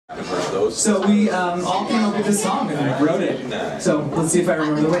So we all came up with this song and I wrote it. So let's see if I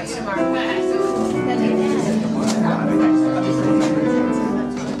remember the words.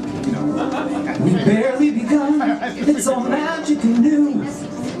 We barely begun, it's all magic and new.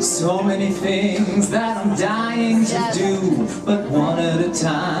 So many things that I'm dying to do, but one at a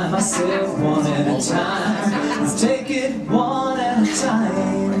time, I said one at a time. Let's take it one at a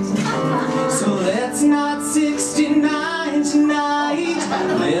time. So let's not 69 tonight,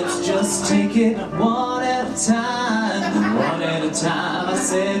 let's just take it one at a time. One at a time, I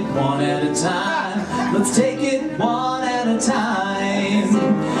said one at a time. Let's take it one at a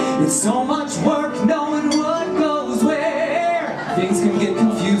time. It's so much work knowing what goes where. Things can get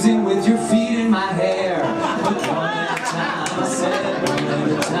confusing with your feet in my hair. But one at a time, I said one at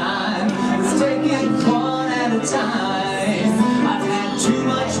a time. Let's take it one at a time. I've had too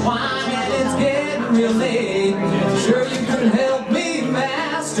much wine and it's getting real late. Sure you could help me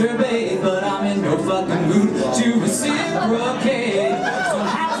masturbate, but I'm in no fucking mood to reciprocate. So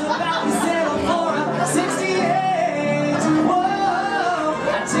how's about we settle for a 68? Whoa,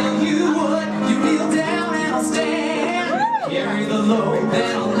 I tell you what, you kneel down and I'll stand. Carry the load,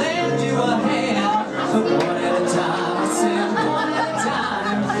 then I'll lend you a hand. But one at a time, I said one at a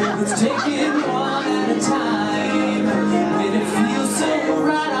time. Let's take it one at a time. When it feels so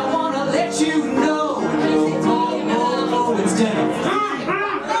right, I wanna let you know. Oh, instead of one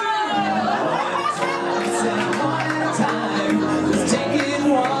at a time. Let's take it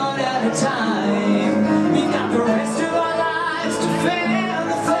one at a time. We got the rest of our lives to fan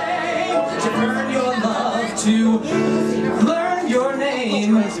the flame, to earn your love, to learn your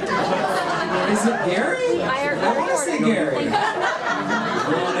name. Is it Gary? I want to say Gary.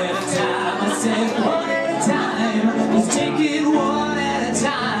 One at a time, I said one at a time. Let's take it one at a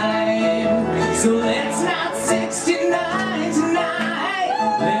time. So let's not 69 tonight.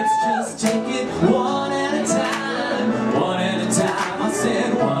 Let's just take it one at a time. One at a time, I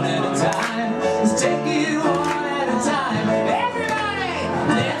said one at a time. Let's take it one at a time. Everybody,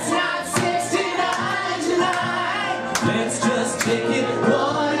 let's not 69 tonight. Let's just take it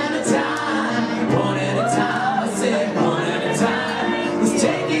one at a time. One at a time, I said one at a time. Let's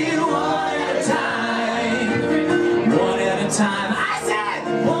take it one at a time. One at a time, I said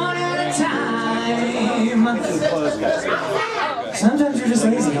one at a time. Sometimes you're just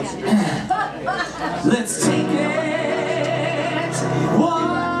lazy. Let's take it one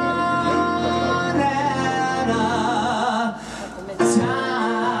at a time.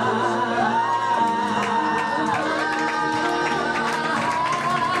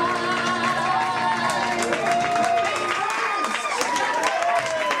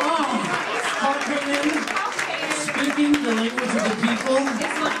 Speaking the language of the people.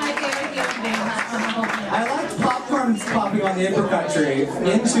 It's one of my favorite human beings. I liked popcorn popping on the apricot tree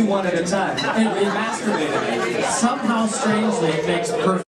into one at a time and we masturbated it. Somehow, strangely, it makes perfect